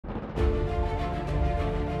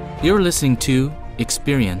You're listening to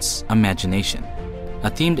Experience Imagination,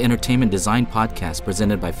 a themed entertainment design podcast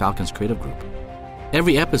presented by Falcon's Creative Group.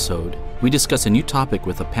 Every episode, we discuss a new topic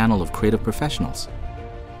with a panel of creative professionals.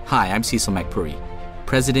 Hi, I'm Cecil McPurry,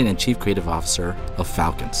 President and Chief Creative Officer of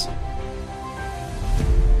Falcons.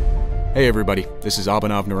 Hey everybody, this is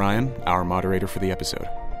Abhinav Narayan, our moderator for the episode.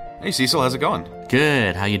 Hey Cecil, how's it going?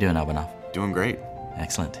 Good. How you doing, Abhinav? Doing great.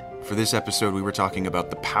 Excellent. For this episode, we were talking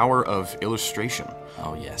about the power of illustration.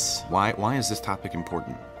 Oh, yes. Why is this topic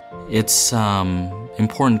important? It's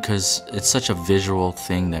important because it's such a visual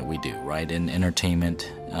thing that we do, right? In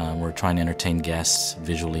entertainment, we're trying to entertain guests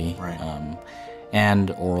visually, Right.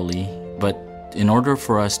 And orally. But in order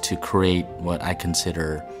for us to create what I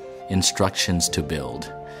consider instructions to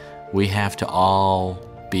build, we have to all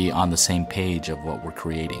be on the same page of what we're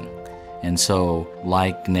creating. And so,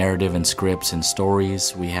 like narrative and scripts and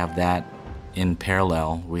stories, we have that in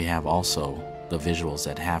parallel. We have also the visuals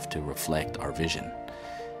that have to reflect our vision.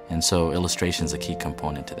 And so illustration is a key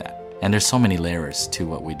component to that. And there's so many layers to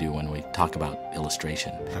what we do when we talk about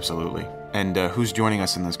illustration. Absolutely. And who's joining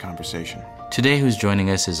us in this conversation? Today, who's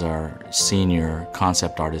joining us is our senior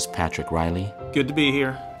concept artist, Patrick Riley, Good to be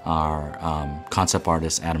here. our concept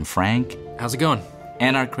artist, Adam Frank, How's it going?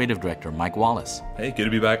 and our creative director, Mike Wallace. Hey, good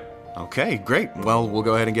to be back. Okay, great. Well, we'll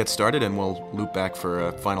go ahead and get started, and we'll loop back for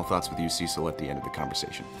final thoughts with you, Cecil, at the end of the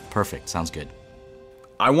conversation. Perfect. Sounds good.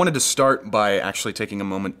 I wanted to start by actually taking a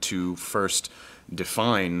moment to first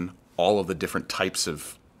define all of the different types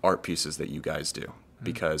of art pieces that you guys do.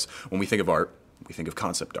 Because when we think of art, we think of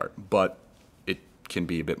concept art, but it can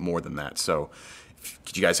be a bit more than that. So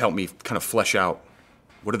could you guys help me kind of flesh out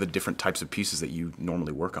what are the different types of pieces that you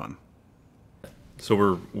normally work on?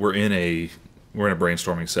 So we're in a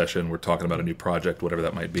brainstorming session. We're talking about a new project, whatever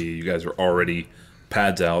that might be. You guys are already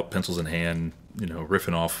pads out, pencils in hand,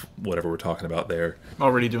 riffing off whatever we're talking about there.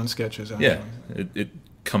 Already doing sketches. Actually. Yeah, it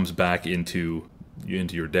comes back into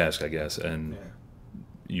your desk, I guess, and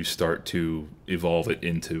you start to evolve it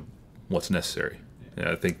into what's necessary.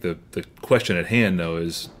 Yeah, I think the question at hand though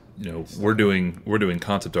is, we're doing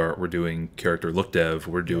concept art, we're doing character look dev,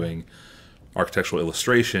 we're doing architectural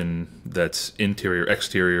illustration that's interior,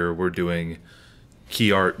 exterior, we're doing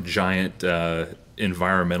key art, giant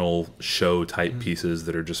environmental show type pieces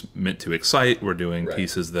that are just meant to excite. We're doing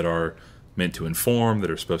pieces that are meant to inform,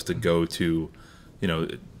 that are supposed to go to,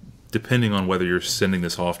 depending on whether you're sending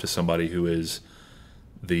this off to somebody who is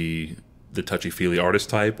the touchy-feely artist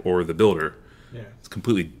type or the builder. Yeah. It's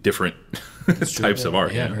completely different types of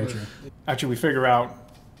art. Yeah, very true. Actually, we figure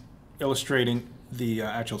out illustrating the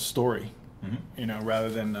actual story, rather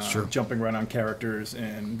than jumping right on characters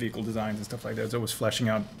and vehicle designs and stuff like that. It's always fleshing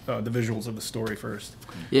out the visuals of the story first.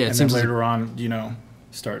 Yeah, and then later on,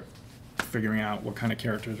 start figuring out what kind of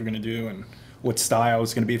characters we're going to do and what style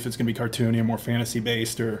it's going to be, if it's going to be cartoony or more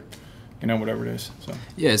fantasy-based or, whatever it is. So.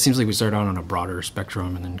 Yeah, it seems like we start out on a broader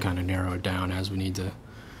spectrum and then kind of narrow it down as we need to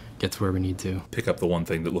get to where we need to. Pick up the one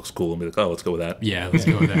thing that looks cool and be like, oh, let's go with that. Yeah, let's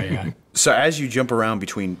go with that, yeah. So as you jump around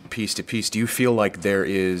between piece to piece, do you feel like there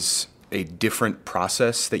is a different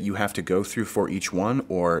process that you have to go through for each one?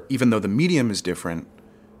 Or even though the medium is different,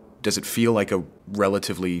 does it feel like a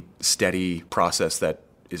relatively steady process that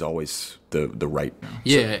is always the right?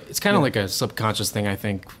 Yeah, it's kind of like a subconscious thing, I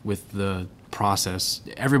think, with the process.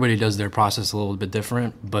 Everybody does their process a little bit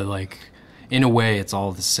different, but like in a way it's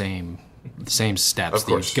all the same steps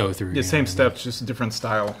that you go through. The same steps, just a different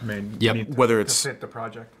style made. Yep. Whether it's to fit the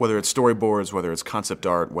project. Whether it's storyboards, whether it's concept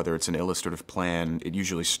art, whether it's an illustrative plan, it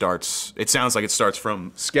usually starts, it sounds like it starts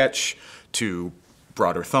from sketch to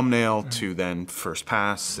broader thumbnail to then first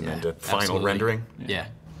pass and then to final absolutely. rendering. Yeah.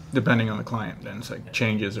 Depending on the client, then it's like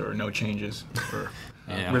changes or no changes or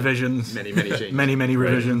revisions. Many changes. Many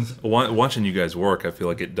revisions. Watching you guys work, I feel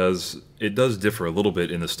like it does differ a little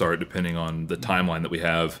bit in the start depending on the timeline that we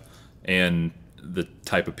have and the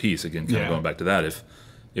type of piece. Again, kind of going back to that,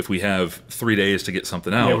 if we have 3 days to get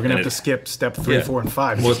something out, we're gonna have to skip step 3, 4, and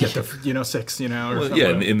 5 just get to 6, or something. Yeah,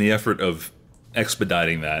 in the effort of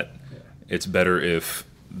expediting that, it's better if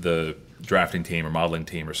the drafting team or modeling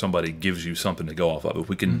team or somebody gives you something to go off of. If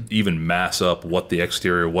we can even mass up what the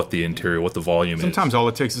exterior, what the interior, what the volume is. Sometimes all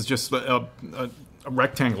it takes is just a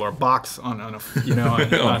rectangle or a box on an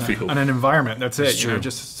environment. That's it.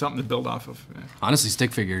 Just something to build off of. Yeah. Honestly,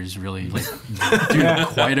 stick figures really do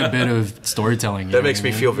quite a bit of storytelling. That makes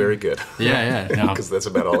me feel very good. Yeah. Because that's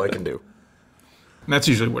about all I can do. And that's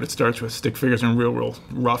usually what it starts with: stick figures and real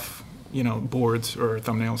rough, boards or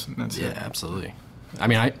thumbnails. And that's it. Absolutely. I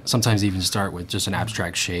mean, I sometimes even start with just an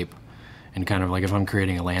abstract shape, and kind of like if I'm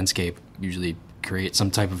creating a landscape, usually create some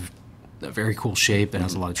type of a very cool shape that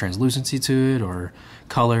has a lot of translucency to it, or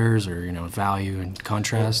colors, or value and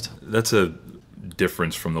contrast. That's a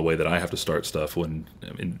difference from the way that I have to start stuff. When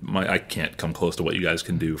I can't come close to what you guys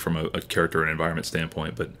can do from a character and environment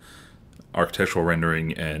standpoint, but architectural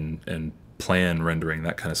rendering and plan rendering,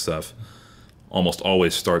 that kind of stuff, almost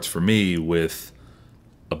always starts for me with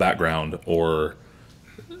a background or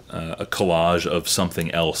a collage of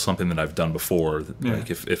something else, something that I've done before. Yeah. Like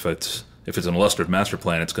if it's an illustrative master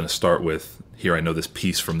plan, it's going to start with, here, I know this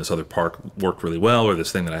piece from this other park worked really well, or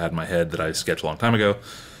this thing that I had in my head that I sketched a long time ago,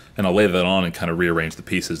 and I'll lay that on and kind of rearrange the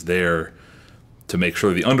pieces there to make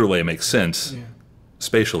sure the underlay makes sense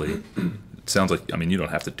spatially. It sounds like, you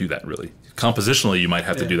don't have to do that really. Compositionally, you might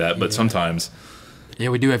have to do that, but sometimes... Yeah,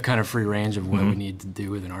 we do have kind of free range of what we need to do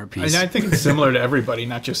with an art piece. And I think it's similar to everybody,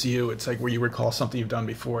 not just you. It's like where you recall something you've done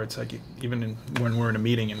before. It's like even when we're in a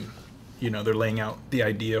meeting and they're laying out the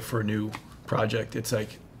idea for a new project. It's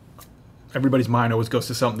like everybody's mind always goes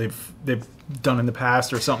to something they've done in the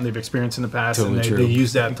past or something they've experienced in the past, totally, and they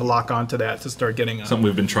use that to lock onto that to start getting something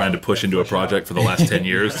we've been trying to push into a project for the last 10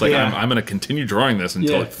 years. It's like I'm going to continue drawing this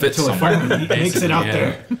until it fits somewhere. It makes it out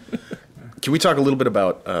there. Can we talk a little bit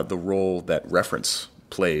about the role that reference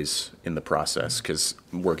plays in the process? Because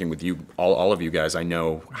working with you, all of you guys, I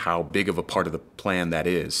know how big of a part of the plan that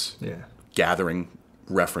is. Yeah. Gathering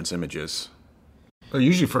reference images. Well, it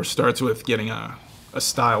usually first starts with getting a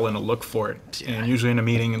style and a look for it. And usually in a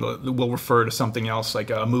meeting, we'll refer to something else, like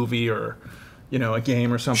a movie or a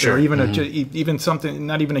game or something, sure. Or even even something,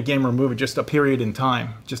 not even a game or a movie, just a period in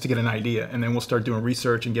time, just to get an idea. And then we'll start doing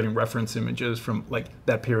research and getting reference images from like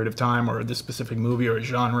that period of time or this specific movie or a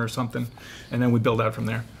genre or something, and then we build out from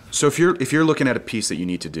there. So if you're looking at a piece that you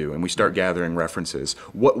need to do, and we start gathering references,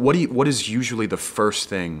 what is usually the first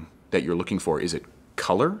thing that you're looking for? Is it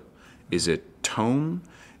color? Is it tone?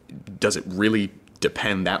 Does it really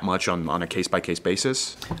depend that much on a case-by-case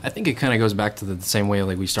basis? I think it kind of goes back to the same way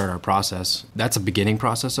like we start our process. That's a beginning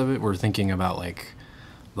process of it. We're thinking about like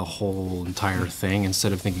the whole entire thing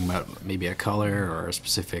instead of thinking about maybe a color or a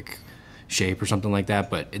specific shape or something like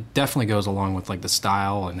that. But it definitely goes along with like the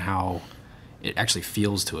style and how it actually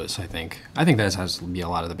feels to us, I think. I think that has to be a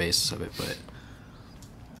lot of the basis of it. But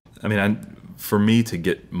for me to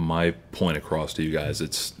get my point across to you guys,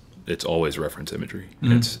 it's always reference imagery.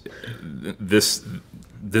 Mm-hmm. It's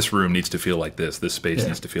this room needs to feel like this space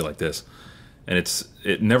needs to feel like this, and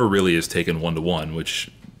it never really is taken one-to-one,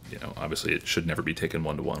 which obviously it should never be taken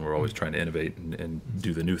one-to-one. We're always trying to innovate and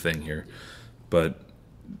do the new thing here, but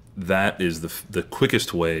that is the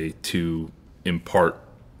quickest way to impart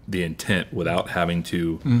the intent without having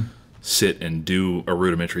to sit and do a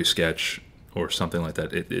rudimentary sketch or something like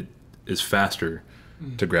that. It is faster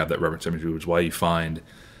to grab that reference imagery, which is why you find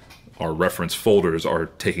our reference folders are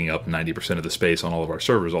taking up 90% of the space on all of our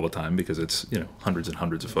servers all the time, because it's hundreds and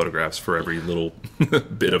hundreds of photographs for every little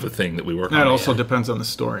bit of a thing that we work on. That also depends on the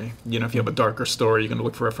story. If you have a darker story, you're going to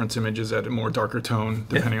look for reference images at a more darker tone,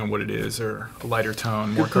 depending on what it is, or a lighter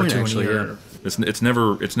tone, more cartoony. Actually,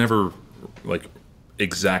 it's never like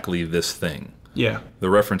exactly this thing. Yeah. The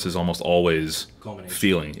reference is almost always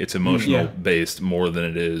feeling. It's emotional based more than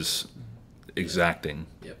it is exacting.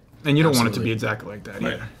 Yep. And you don't want it to be exactly like that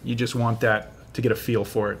either. You just want that to get a feel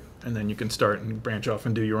for it, and then you can start and branch off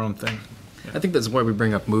and do your own thing. Yeah. I think that's why we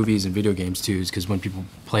bring up movies and video games too, is because when people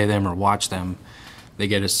play them or watch them, they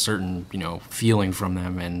get a certain feeling from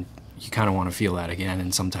them, and you kind of want to feel that again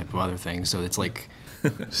in some type of other thing. So it's like,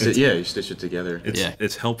 you stitch it together.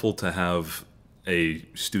 It's helpful to have a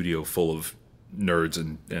studio full of nerds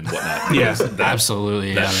and whatnot. Yeah,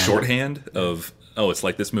 absolutely. That shorthand of, it's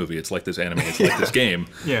like this movie, it's like this anime, it's like this game.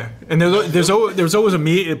 Yeah, and there's always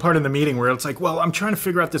a part of the meeting where it's like, well, I'm trying to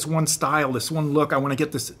figure out this one style, this one look. I want to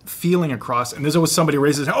get this feeling across, and there's always somebody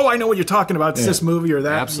raises, I know what you're talking about. It's this movie or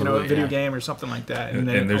that, video game or something like that. And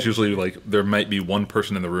there's usually there might be one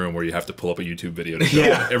person in the room where you have to pull up a YouTube video to show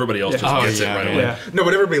it. Everybody else just gets it right away. No,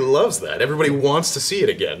 but everybody loves that. Everybody wants to see it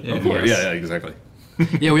again. Of course. Yeah, exactly.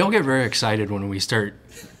 Yeah, we all get very excited when we start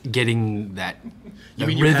getting that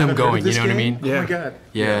rhythm going. You know what I mean? Yeah. Oh my god.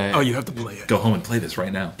 Yeah. Oh, you have to play it. Go home and play this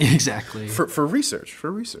right now. Exactly. For research.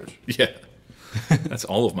 Yeah. That's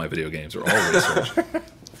all of my video games are all research.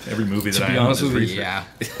 Every movie that I own is research. Yeah.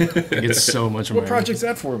 I get so much. What project's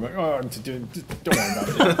that for? Don't worry about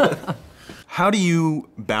it. How do you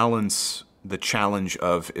balance the challenge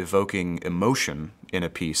of evoking emotion in a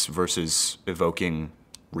piece versus evoking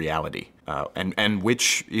reality? And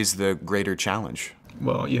which is the greater challenge?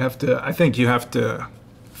 Well, I think you have to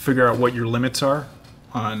figure out what your limits are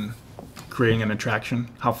on creating an attraction,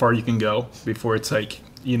 how far you can go before it's like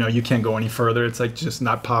you can't go any further. It's like just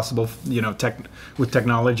not possible, with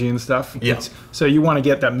technology and stuff. Yeah. So you want to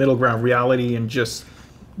get that middle ground, reality, and just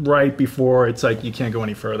right before it's like you can't go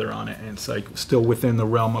any further on it, and it's like still within the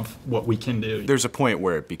realm of what we can do. There's a point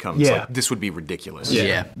where it becomes like, this would be ridiculous.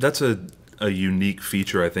 Yeah. That's a unique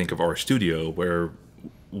feature, I think, of our studio, where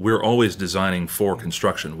we're always designing for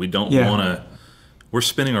construction. We don't want to. We're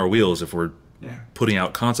spinning our wheels if we're putting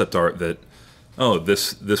out concept art that,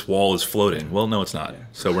 this wall is floating. Well, no, it's not.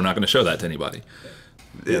 So we're not going to show that to anybody.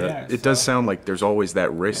 It does sound like there's always that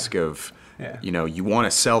risk of, you want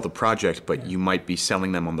to sell the project, but you might be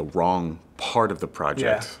selling them on the wrong part of the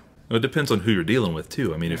project. Well, it depends on who you're dealing with,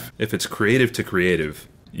 too. I mean, if it's creative to creative,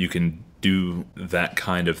 you can do that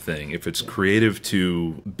kind of thing. If it's creative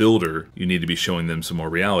to builder, you need to be showing them some more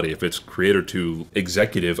reality. If it's creator to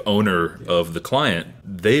executive owner of the client,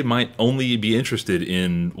 they might only be interested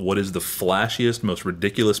in what is the flashiest, most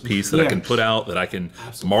ridiculous piece that I can put out, that I can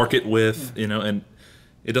market with, and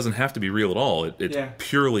it doesn't have to be real at all. It's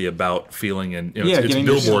purely about feeling, and it's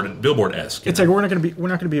billboard-esque. It's like we're not going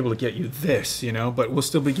to be able to get you this, but we'll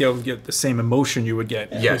still be able to get the same emotion you would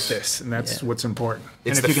get with this, and that's what's important.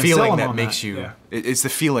 It's and the feeling that makes you. It's the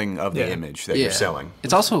feeling of the image that you're selling.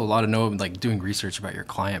 It's also a lot of doing research about your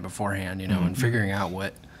client beforehand, and figuring out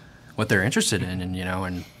what they're interested in,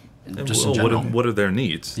 and just in general. What are their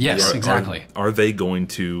needs? Yes, exactly. Are they going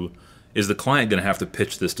to? Is the client going to have to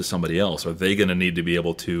pitch this to somebody else? Are they going to need to be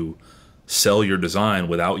able to sell your design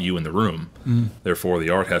without you in the room? Therefore, the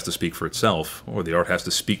art has to speak for itself, or the art has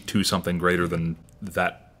to speak to something greater than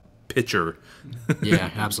that picture.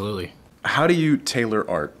 Yeah, absolutely. How do you tailor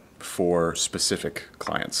art for specific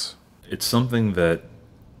clients? It's something that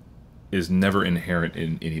is never inherent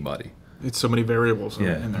in anybody. It's so many variables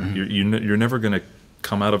in there. You're never going to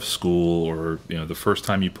come out of school, or the first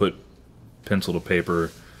time you put pencil to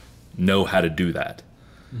paper, know how to do that.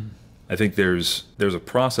 I think there's a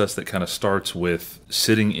process that kind of starts with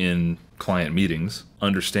sitting in client meetings,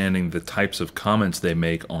 understanding the types of comments they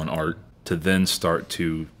make on art, to then start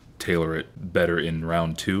to tailor it better in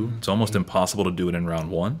round 2. It's almost impossible to do it in round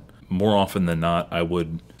 1. More often than not, I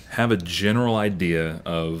would have a general idea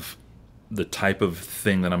of the type of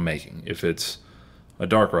thing that I'm making. If it's a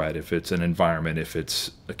dark ride, if it's an environment, if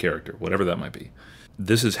it's a character, whatever that might be.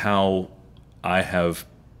 This is how I have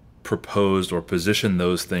proposed or positioned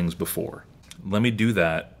those things before. Let me do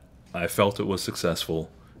that. I felt it was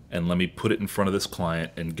successful, and let me put it in front of this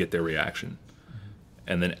client and get their reaction.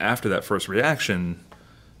 And then after that first reaction,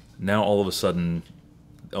 now all of a sudden,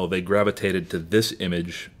 they gravitated to this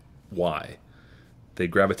image. Why? They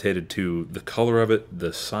gravitated to the color of it,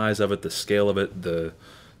 the size of it, the scale of it, the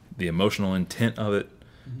emotional intent of it.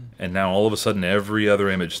 And now all of a sudden, every other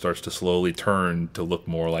image starts to slowly turn to look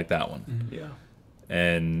more like that one.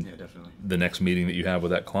 And the next meeting that you have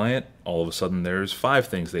with that client, all of a sudden there's 5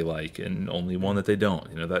 things they like and only 1 that they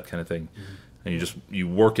don't, that kind of thing. And you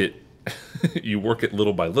work it you work it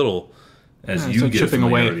little by little as you get chipping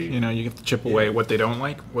away. familiarity. You have to chip away what they don't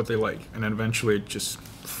like, what they like, and then eventually it just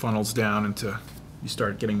funnels down into you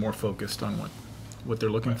start getting more focused on what they're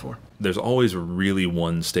looking for. There's always really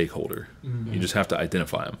one stakeholder. You just have to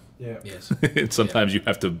identify them. Yes. And sometimes you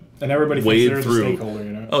have to and everybody wade thinks through. A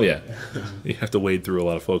stakeholder, Oh yeah, you have to wade through a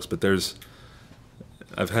lot of folks. But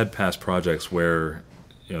I've had past projects where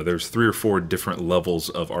there's 3 or 4 different levels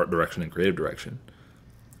of art direction and creative direction,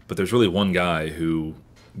 but there's really one guy who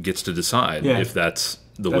gets to decide if that's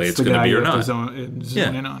the way it's going to be or not. Zone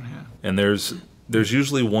in on, And there's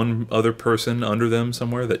usually one other person under them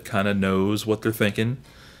somewhere that kind of knows what they're thinking,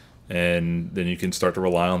 and then you can start to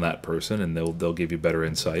rely on that person, and they'll give you better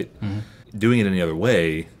insight. Doing it any other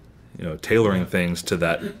way, tailoring things to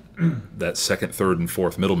that second, third, and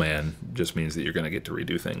fourth middleman just means that you're going to get to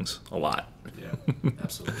redo things a lot. Yeah,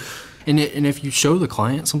 absolutely. And if you show the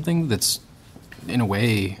client something that's in a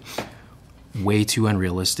way too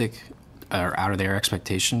unrealistic or out of their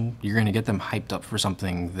expectation, you're going to get them hyped up for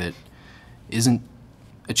something that isn't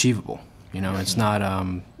achievable. It's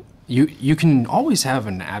not. You can always have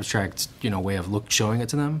an abstract, way of showing it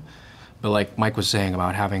to them, but like Mike was saying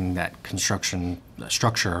about having that construction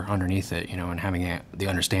structure underneath it, and having the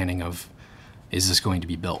understanding of, is this going to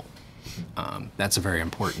be built? That's a very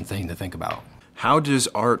important thing to think about. How does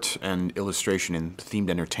art and illustration in themed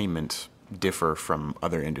entertainment differ from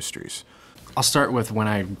other industries? I'll start with when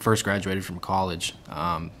I first graduated from college.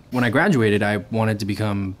 When I graduated, I wanted to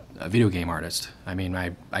become a video game artist. I mean,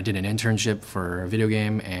 I did an internship for a video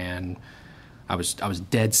game, and I was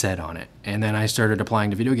dead set on it. And then I started applying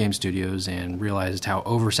to video game studios and realized how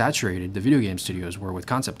oversaturated the video game studios were with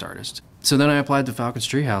concept artists. So then I applied to Falcon's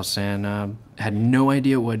Treehouse and had no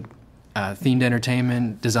idea what themed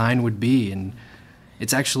entertainment design would be, and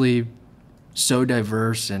it's actually so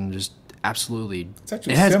diverse and just absolutely. It's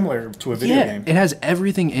actually similar to a video game. It has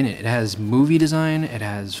everything in it. It has movie design. It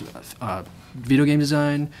has video game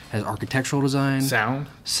design. It has architectural design.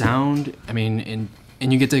 Sound. I mean,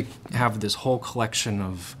 and you get to have this whole collection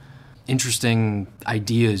of interesting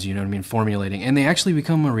ideas, you know what I mean, formulating, and they actually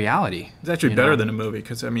become a reality. It's actually better than a movie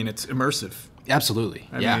because, I mean, it's immersive. Absolutely.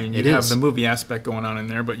 I mean, you have the movie aspect going on in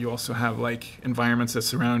there, but you also have like environments that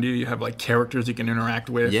surround you. You have like characters you can interact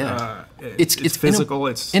with. Yeah. It's physical.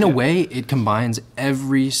 In a way, it combines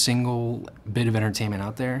every single bit of entertainment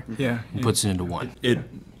out there. Yeah. And puts it into one. It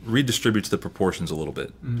redistributes the proportions a little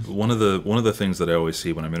bit. One of the things that I always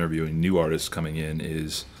see when I'm interviewing new artists coming in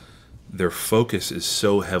is their focus is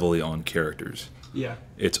so heavily on characters. Yeah.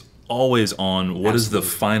 It's always on what is the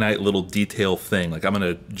finite little detail thing. Like, I'm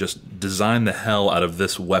going to just design the hell out of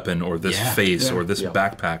this weapon or this face or this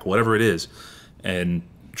backpack, whatever it is, and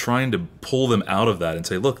trying to pull them out of that and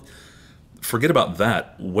say, look, forget about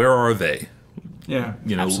that. Where are they? Yeah.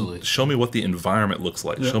 You know, Absolutely. Show me what the environment looks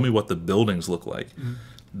like. Show me what the buildings look like.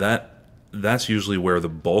 That's usually where the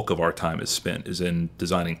bulk of our time is spent, is in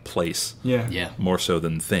designing place. Yeah. More so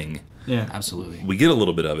than thing. Yeah. Absolutely. We get a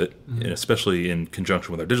little bit of it, and especially in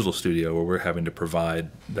conjunction with our digital studio, where we're having to provide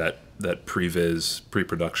that previs,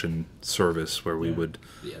 pre-production service where we would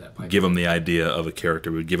give them the idea of a character,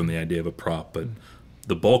 we would give them the idea of a prop, but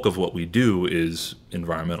the bulk of what we do is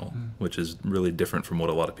environmental, which is really different from what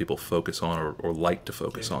a lot of people focus on or like to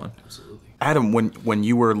focus on. Absolutely. Adam, when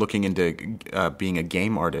you were looking into being a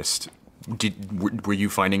game artist, were you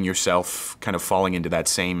finding yourself kind of falling into that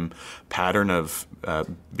same pattern of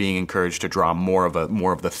being encouraged to draw more of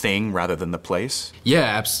the thing rather than the place?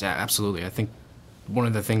 Yeah, absolutely. I think one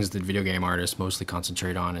of the things that video game artists mostly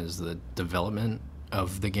concentrate on is the development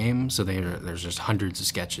of the game. So there's just hundreds of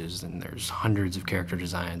sketches and there's hundreds of character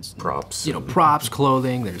designs, props, props,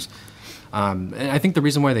 clothing. There's, and I think the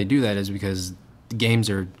reason why they do that is because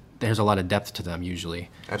games there's a lot of depth to them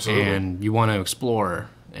usually. Absolutely. And you want to explore.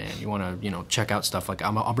 And you want to, check out stuff like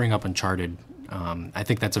I'll bring up Uncharted. I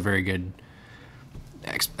think that's a very good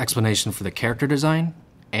explanation for the character design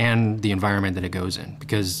and the environment that it goes in,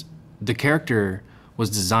 because the character was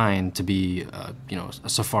designed to be, a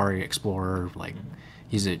safari explorer. Like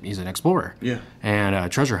he's an explorer, and a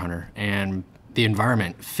treasure hunter, and the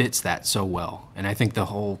environment fits that so well. And I think the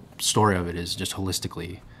whole story of it is just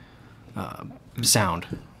holistically sound.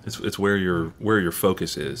 It's where your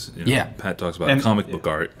focus is. Pat talks about comic book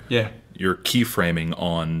art. Yeah. You're keyframing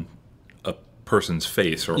on a person's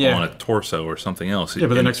face or on a torso or something else. Yeah,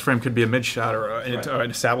 but the next frame could be a mid shot or an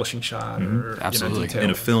establishing shot. Or, absolutely. In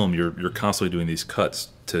a film, you're constantly doing these cuts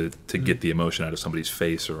to get the emotion out of somebody's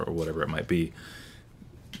face or whatever it might be.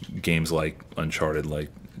 Games like Uncharted, like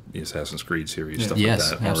the Assassin's Creed series, stuff like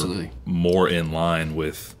that, absolutely. are more in line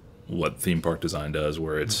with what theme park design does,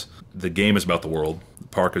 where it's the game is about the world, the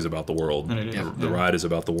park is about the world, the ride is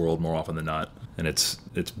about the world more often than not, and it's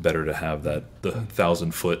better to have the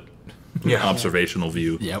 1,000-foot observational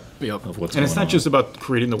view of what's going on. And it's not just about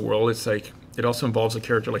creating the world. It's like it also involves a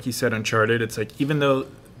character, like you said, Uncharted. It's like even though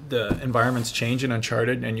the environments change in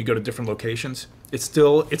Uncharted and you go to different locations, it's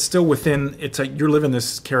still within. It's like you're living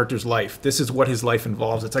this character's life. This is what his life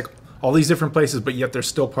involves. It's like all these different places, but yet they're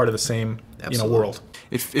still part of the same world.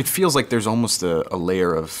 It feels like there's almost a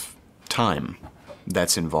layer of time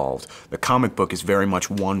that's involved. The comic book is very much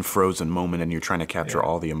one frozen moment, and you're trying to capture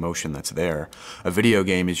all the emotion that's there. A video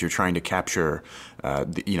game is you're trying to capture,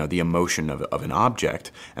 the emotion of an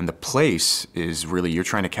object, and the place is really you're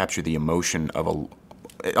trying to capture the emotion of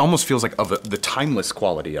it almost feels like the timeless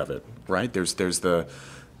quality of it, right? There's the.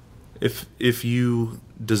 If you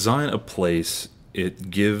design a place,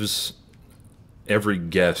 it gives every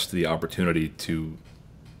guest the opportunity to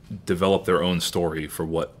develop their own story for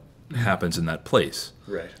what happens in that place.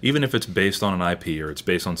 Right. Even if it's based on an IP or it's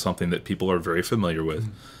based on something that people are very familiar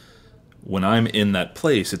with. When I'm in that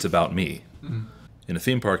place, it's about me. In a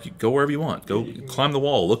theme park, you go wherever you want. Go climb the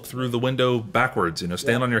wall, look through the window backwards,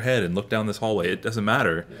 stand on your head and look down this hallway. It doesn't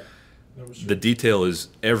matter. The detail is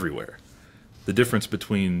everywhere. The difference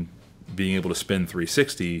between being able to spin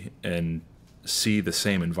 360 and see the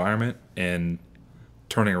same environment and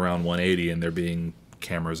turning around 180 and there being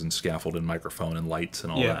cameras and scaffold and microphone and lights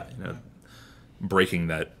and all that, breaking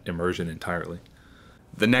that immersion entirely.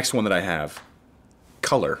 The next one that I have,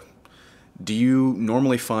 color. Do you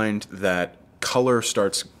normally find that color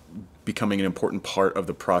starts becoming an important part of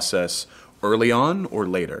the process early on or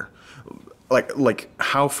later? Like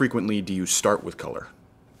how frequently do you start with color?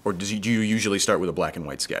 Or do you usually start with a black and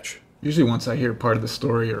white sketch? Usually once I hear part of the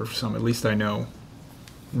story or at least I know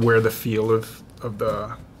where the feel of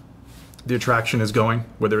the attraction is going,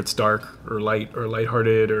 whether it's dark or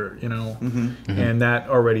lighthearted or, and that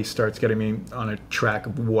already starts getting me on a track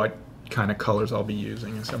of what kind of colors I'll be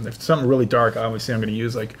using. And if it's something really dark, obviously I'm going to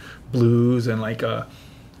use like blues and like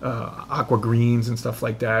aqua greens and stuff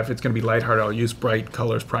like that. If it's going to be lighthearted, I'll use bright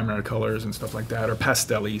colors, primary colors and stuff like that, or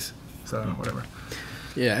pastellis, so whatever.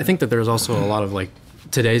 Yeah, I think that there's also a lot of like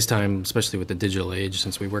today's time, especially with the digital age,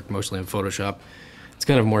 since we work mostly in Photoshop, it's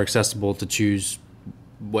kind of more accessible to choose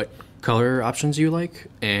what color options you like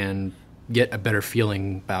and get a better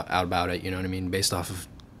feeling about it, you know what I mean, based off of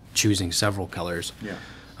choosing several colors. Yeah.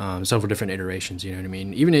 Several different iterations, you know what I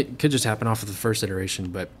mean? Even it could just happen off of the first iteration,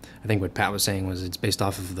 but I think what Pat was saying was it's based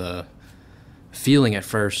off of the feeling at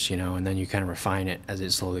first, and then you kind of refine it as it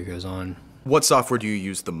slowly goes on. What software do you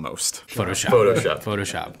use the most?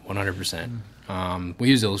 Photoshop, 100%. We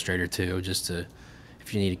use Illustrator too, just to,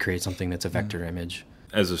 if you need to create something that's a vector image.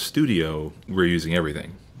 As a studio, we're using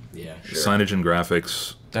everything. Yeah, sure. Signage and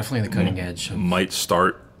graphics. Definitely the cutting edge. Might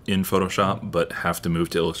start in Photoshop, but have to move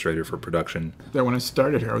to Illustrator for production. Yeah, when I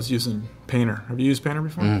started here, I was using Painter. Have you used Painter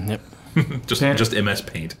before? Yep. just MS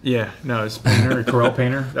Paint. Yeah, no, it's Painter, Corel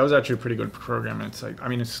Painter. That was actually a pretty good program. It's like,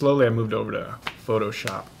 slowly I moved over to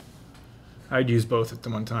Photoshop. I'd use both at the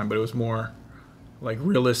one time, but it was more like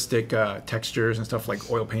realistic textures and stuff like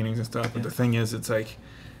oil paintings and stuff. But the thing is, it's like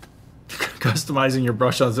customizing your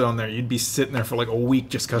brush on there. You'd be sitting there for like a week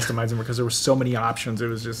just customizing because there were so many options. It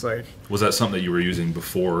was just like... Was that something that you were using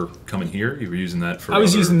before coming here? You were using that for... I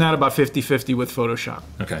was using that about 50-50 with Photoshop.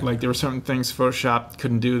 Okay. Like there were certain things Photoshop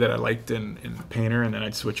couldn't do that I liked in Painter, and then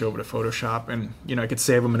I'd switch over to Photoshop, and I could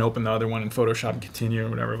save them and open the other one in Photoshop and continue or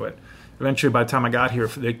whatever. But eventually, by the time I got here,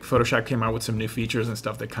 Photoshop came out with some new features and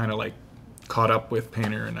stuff that kind of like caught up with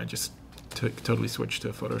Painter, and I just totally switched to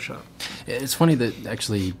Photoshop. It's funny that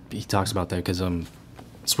actually he talks about that because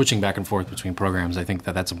switching back and forth between programs, I think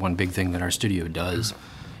that's one big thing that our studio does.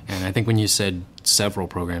 And I think when you said several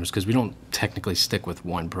programs, because we don't technically stick with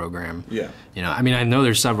one program. Yeah. I know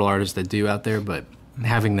there's several artists that do out there, but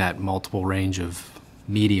having that multiple range of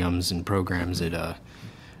mediums and programs, it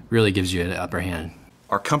really gives you an upper hand.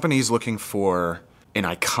 Are companies looking for an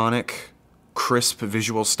iconic, crisp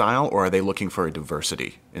visual style, or are they looking for a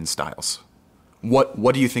diversity in styles?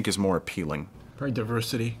 What do you think is more appealing? Probably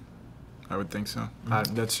diversity. I would think so.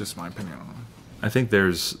 That's just my opinion on it. I think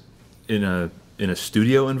there's in a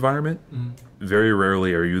studio environment, very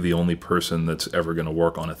rarely are you the only person that's ever going to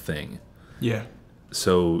work on a thing. Yeah.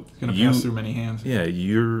 So it's going to pass through many hands. Yeah,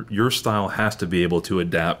 your style has to be able to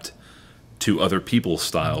adapt to other people's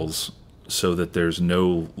styles so that there's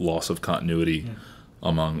no loss of continuity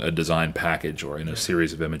among a design package or in a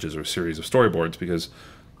series of images or a series of storyboards, because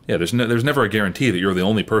there's never a guarantee that you're the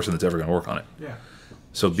only person that's ever going to work on it. Yeah.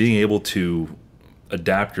 So being able to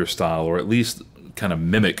adapt your style, or at least kind of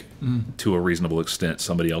mimic to a reasonable extent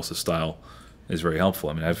somebody else's style, is very helpful.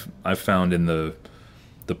 I've found in the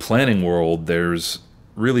planning world, there's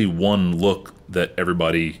really one look that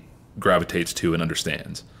everybody gravitates to and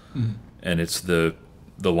understands, and it's the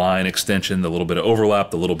line extension, the little bit of overlap,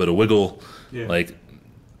 the little bit of wiggle, like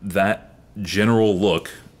that general look.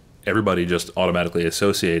 Everybody just automatically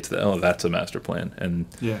associates that, that's a master plan, and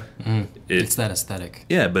it's that aesthetic.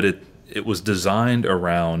 Yeah, but it was designed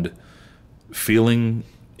around feeling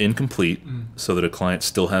incomplete, so that a client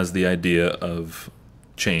still has the idea of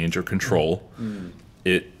change or control.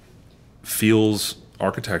 It feels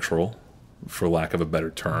architectural, for lack of a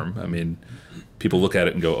better term. People look at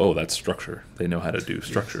it and go, "Oh, that's structure." They know how to do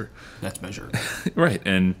structure. That's measured. Right,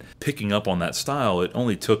 and picking up on that style, it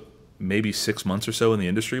only took maybe 6 months or so in the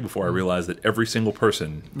industry before I realized that every single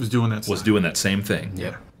person was doing that same thing.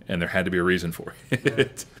 Yeah. And there had to be a reason for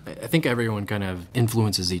it. I think everyone kind of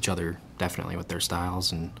influences each other, definitely, with their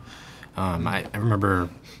styles. And I remember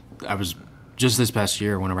I was just this past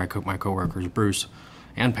year, one of my coworkers, Bruce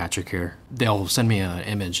and Patrick here, they'll send me an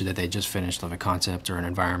image that they just finished of a concept or an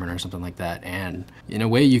environment or something like that. And in a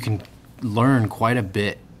way, you can learn quite a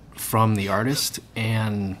bit from the artist,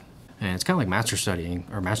 and it's kind of like master studying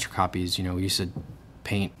or master copies. We used to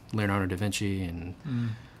paint Leonardo da Vinci and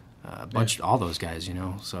all those guys.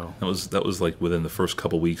 So that was like within the first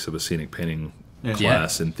couple weeks of a scenic painting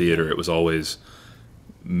class in theater. It was always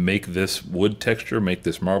make this wood texture, make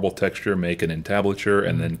this marble texture, make an entablature,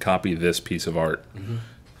 and then copy this piece of art.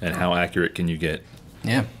 And how accurate can you get?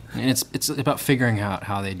 Yeah, and it's about figuring out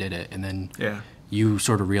how they did it, and then you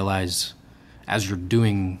sort of realize as you're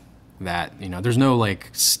doing that, there's no like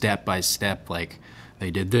step by step, like they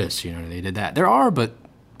did this, they did that. There are, but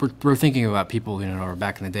we're thinking about people,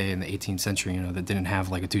 back in the day in the 18th century, that didn't have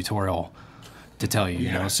like a tutorial to tell you,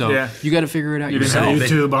 you know. So Yeah. you got to figure it out You didn't yourself. have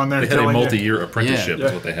YouTube on there They had a telling you. multi-year apprenticeship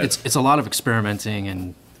is what they had. It's a lot of experimenting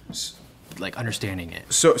and like understanding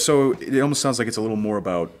it. So it almost sounds like it's a little more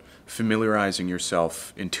about familiarizing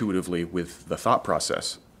yourself intuitively with the thought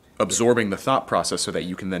process, absorbing the thought process so that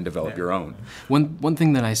you can then develop your own. One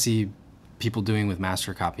thing that I see people doing with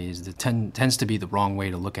master copies that tends to be the wrong way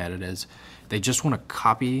to look at it is they just want to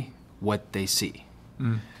copy what they see.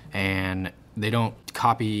 And they don't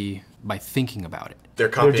copy by thinking about it. They're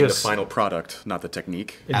copying just- the final product, not the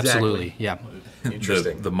technique. Exactly. Absolutely, yeah.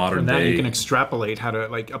 Interesting. The modern From that, day you can extrapolate how to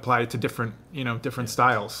like apply it to different, different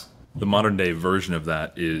styles. the modern day version of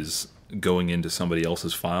that is going into somebody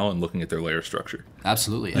else's file and looking at their layer structure.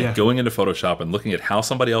 Absolutely. Yeah. Going into Photoshop and looking at how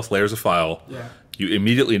somebody else layers a file, you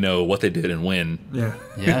immediately know what they did and when. Yeah.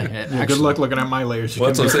 Yeah, Good luck looking at my layers. You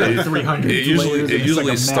Well, that's can what I'm get saying. 300 It usually, layers, and it it's usually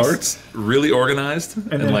like a mess. starts really organized, and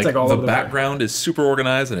then it's like like all the over the place. background is super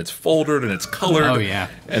organized and it's folded and it's colored. Oh, yeah.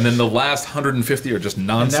 And then the last 150 are just And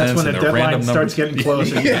nonsense that's when the they're deadline random starts numbers. getting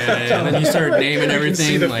closer. And then you start naming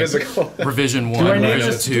everything the like physical. revision 1, Do I name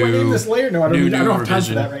revision this? 2. Do I name this layer? No, I don't. new I don't have time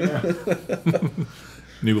for revision. that right now.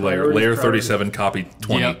 New layer, Priorities, layer priorities. 37, copy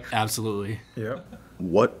 20. Yep, absolutely. Yep.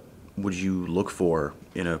 What would you look for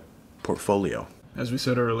in a portfolio? As we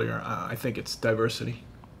said earlier, I think it's diversity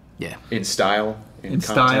Yeah. In style, in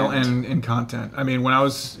style and in content. I mean, when I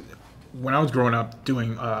was growing up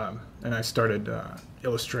doing, and I started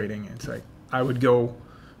illustrating, it's like I would go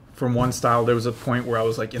from one style. There was a point where I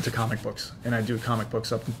was like into comic books, and I'd do comic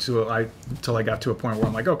books up until I got to a point where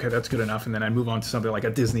I'm like, okay, that's good enough, and then I'd move on to something like a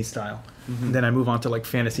Disney style, and then I move on to like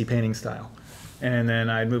fantasy painting style, and then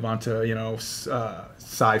I'd move on to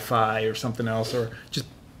sci-fi or something else, or just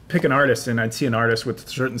pick an artist, and I'd see an artist with a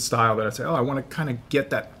certain style that I'd say, oh, I want to kind of get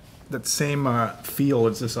that same feel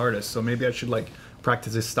as this artist, so maybe I should like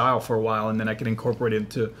practice this style for a while, and then I can incorporate it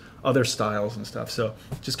into other styles and stuff. So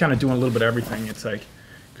just kind of doing a little bit of everything. It's like,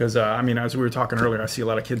 because I mean, as we were talking earlier, I see a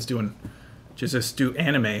lot of kids doing just do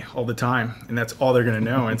anime all the time, and that's all they're going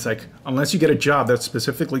to know. And it's like, unless you get a job that's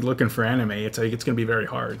specifically looking for anime, it's like it's going to be very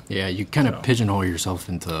hard. Yeah, you kind of pigeonhole yourself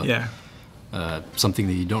into Yeah, something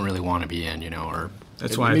that you don't really want to be in, or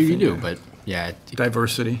That's why I maybe you think, do, but yeah,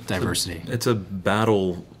 diversity. diversity. It's a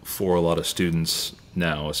battle for a lot of students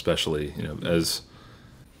now, especially, as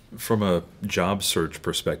from a job search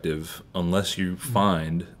perspective, unless you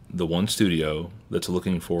find the one studio that's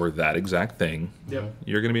looking for that exact thing,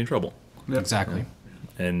 you're going to be in trouble. Yep. Exactly.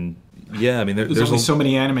 And yeah, I mean, There's only so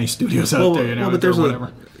many anime studios out there, but there's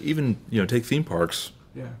whatever. even take theme parks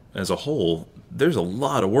Yeah. as a whole. There's a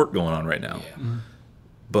lot of work going on right now.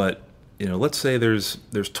 But let's say there's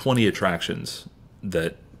 20 attractions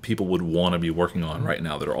that people would want to be working on right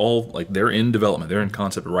now that are all like they're in development, they're in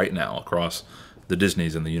concept right now across the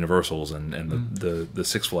Disneys and the Universals and the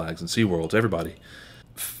Six Flags and SeaWorlds, everybody.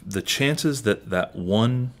 The chances that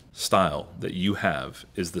one style that you have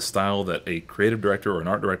is the style that a creative director or an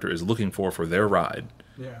art director is looking for their ride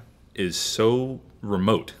is so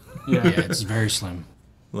remote. Yeah. Yeah, it's very slim.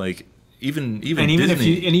 Like even And even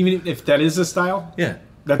Disney, if that is a style, yeah.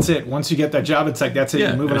 that's it. Once you get that job, it's like that's it. Yeah.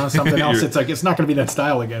 You're moving on to something else. You're- It's like it's not going to be that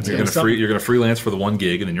style again. It's You're gonna gonna be you're gonna freelance for the one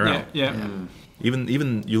gig and then you're out. Yeah. Even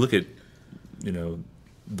you look at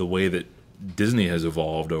the way that Disney has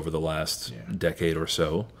evolved over the last decade or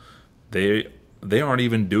so. They aren't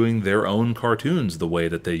even doing their own cartoons the way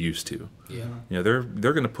that they used to. Yeah. They're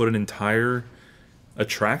going to put an entire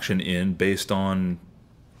attraction in based on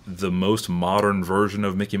the most modern version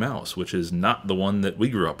of Mickey Mouse, which is not the one that we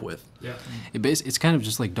grew up with. Yeah. It's kind of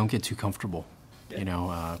just like don't get too comfortable.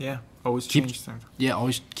 Yeah. Always Keep- change things. Yeah,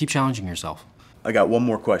 always keep challenging yourself. I got one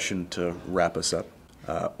more question to wrap us up.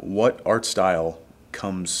 What art style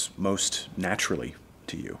comes most naturally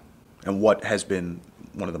to you, and what has been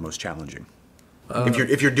one of the most challenging?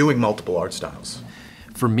 If you're doing multiple art styles,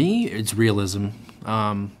 For me, it's realism.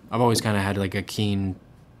 I've always kind of had like a keen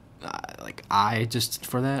eye just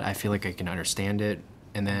for that. I feel like I can understand it,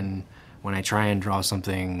 and then when I try and draw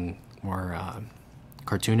something more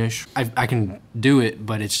cartoonish, I can do it,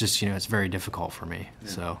 but it's just it's very difficult for me.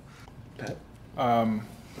 So I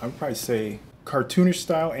would probably say cartoonish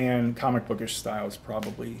style and comic bookish style is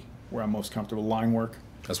probably where I'm most comfortable. Line work,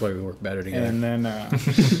 that's why we work better together. and then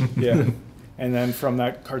and then from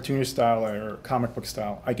that cartoonish style or comic book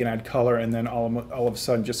style, I can add color, and then all of a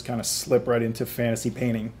sudden just kind of slip right into fantasy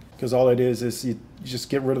painting, because all it is you just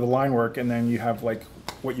get rid of the line work, and then you have like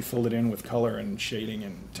what you filled it in with color and shading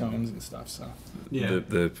and tones and stuff. So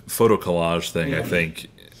The photo collage thing, I think,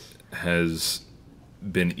 has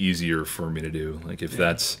been easier for me to do. Like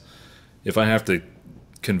if I have to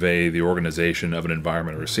convey the organization of an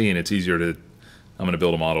environment or a scene, it's easier I'm going to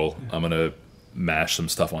build a model. I'm going to mash some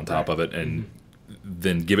stuff on top of it and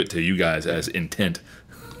then give it to you guys as intent.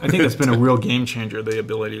 I think that's been a real game changer, the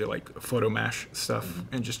ability to like photo mash stuff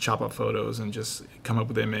and just chop up photos and just come up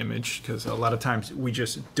with an image, because a lot of times we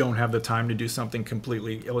just don't have the time to do something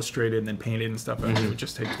completely illustrated and then painted and stuff, and it would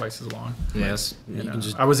just take twice as long. Yes.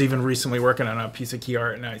 I was even recently working on a piece of key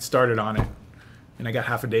art, and I started on it and I got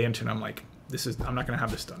half a day into it, and I'm like, I'm not going to have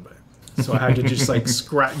this done by it. So I had to just like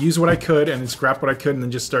use what I could and then scrap what I could and then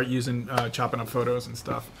just start using chopping up photos and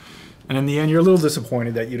stuff. And in the end, you're a little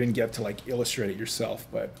disappointed that you didn't get to like illustrate it yourself,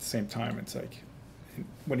 but at the same time, it's like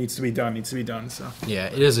what needs to be done needs to be done. So Yeah,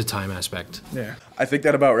 it is a time aspect. yeah. I think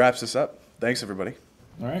that about wraps us up. Thanks, everybody.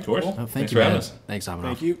 All right. Of course. Cool. Oh, Thanks you, for having man. us. Thanks, Abhinav.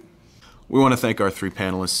 Thank you. We want to thank our 3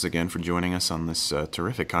 panelists again for joining us on this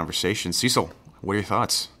terrific conversation. Cecil, what are your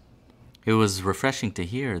thoughts? It was refreshing to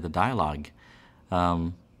hear the dialogue.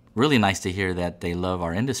 Really nice to hear that they love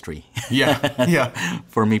our industry. Yeah.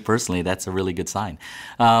 For me personally, that's a really good sign.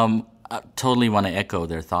 I totally want to echo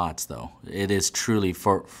their thoughts, though. It is truly,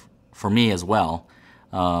 for me as well,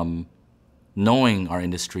 knowing our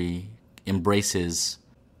industry embraces,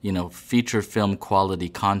 feature film quality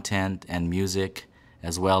content and music,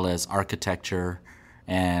 as well as architecture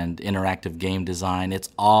and interactive game design. It's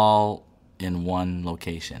all in one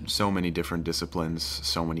location. So many different disciplines,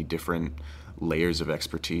 so many different layers of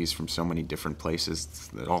expertise from so many different places.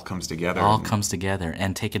 It all comes together. All comes together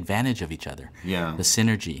and take advantage of each other. Yeah. The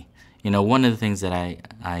synergy. One of the things that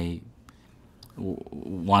I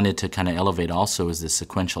wanted to kind of elevate also is the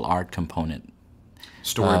sequential art component.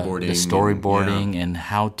 Storyboarding. The storyboarding and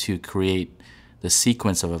how to create the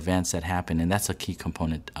sequence of events that happen, and that's a key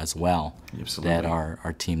component as well. Absolutely. That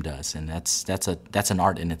our team does, and that's an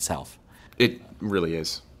art in itself. It really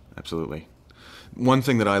is. Absolutely. One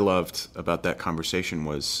thing that I loved about that conversation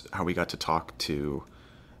was how we got to talk to,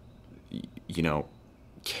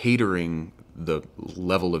 catering the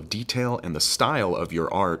level of detail and the style of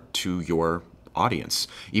your art to your audience.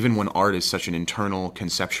 Even when art is such an internal,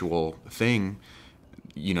 conceptual thing,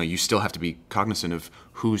 you still have to be cognizant of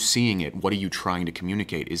who's seeing it. What are you trying to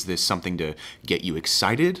communicate? Is this something to get you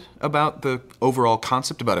excited about the overall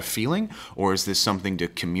concept, about a feeling? Or is this something to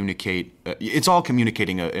communicate? It's all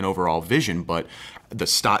communicating an overall vision, but the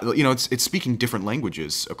style, it's speaking different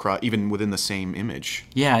languages across, even within the same image.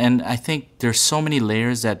 Yeah, and I think there's so many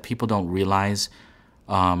layers that people don't realize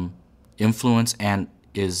influence and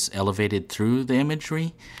is elevated through the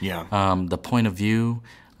imagery. Yeah. The point of view,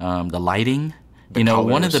 the lighting. The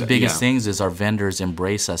one of the colors, biggest yeah. things is our vendors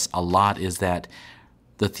embrace us a lot is that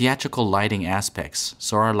the theatrical lighting aspects.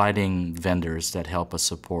 So our lighting vendors that help us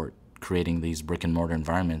support creating these brick and mortar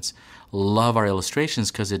environments love our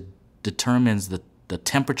illustrations because it determines the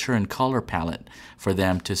temperature and color palette for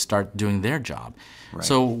them to start doing their job. Right.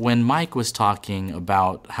 So when Mike was talking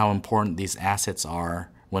about how important these assets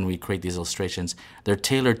are when we create these illustrations, they're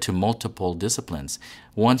tailored to multiple disciplines.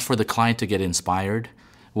 One's for the client to get inspired.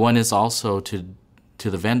 One is also to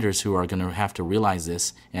the vendors who are going to have to realize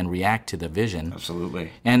this and react to the vision.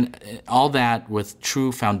 Absolutely. And all that with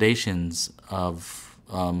true foundations of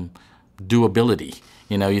doability.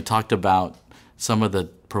 You talked about some of the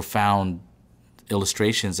profound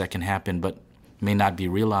illustrations that can happen but may not be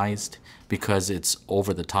realized because it's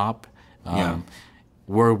over the top. Yeah.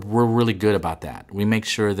 We're really good about that. We make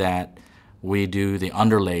sure that we do the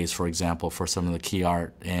underlays, for example, for some of the key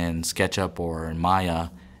art in SketchUp or in Maya,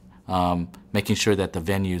 making sure that the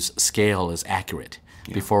venue's scale is accurate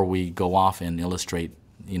before we go off and illustrate,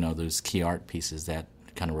 those key art pieces that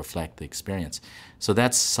kind of reflect the experience. So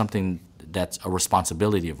that's something that's a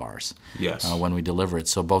responsibility of ours. Yes. When we deliver it.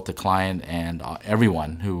 So both the client and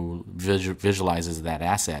everyone who visualizes that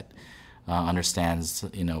asset understands,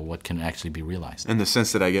 what can actually be realized. And the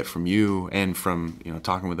sense that I get from you and from,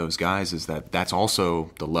 talking with those guys is that that's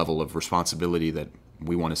also the level of responsibility that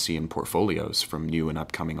we want to see in portfolios from new and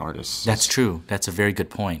upcoming artists. That's true. That's a very good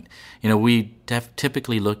point. We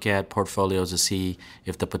typically look at portfolios to see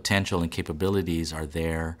if the potential and capabilities are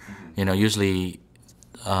there. Usually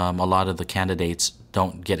a lot of the candidates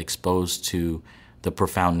don't get exposed to the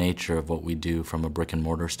profound nature of what we do from a brick and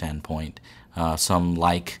mortar standpoint. Some,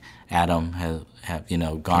 like Adam, have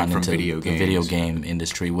gone into the video game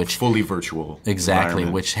industry, which fully virtual. Exactly,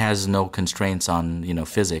 which has no constraints on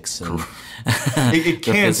physics. And it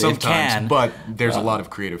can sometimes, but there's a lot of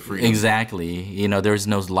creative freedom. Exactly, there's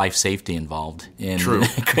no life safety involved in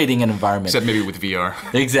creating an environment. Except maybe with VR.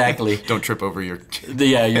 Exactly. Don't trip over your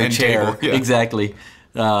your chair. Table. Yeah. Exactly.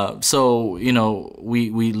 So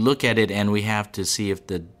we look at it and we have to see if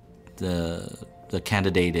the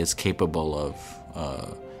candidate is capable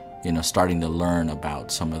of starting to learn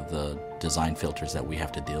about some of the design filters that we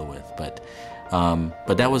have to deal with. But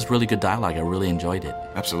that was really good dialogue. I really enjoyed it.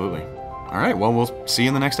 Absolutely. All right, well, we'll see you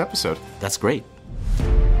in the next episode. That's great.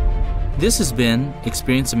 This has been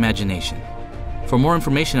Experience Imagination. For more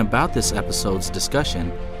information about this episode's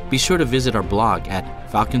discussion, be sure to visit our blog at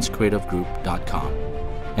falconscreativegroup.com.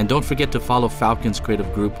 And don't forget to follow Falcons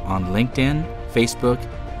Creative Group on LinkedIn, Facebook,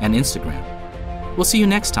 and Instagram. We'll see you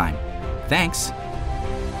next time. Thanks.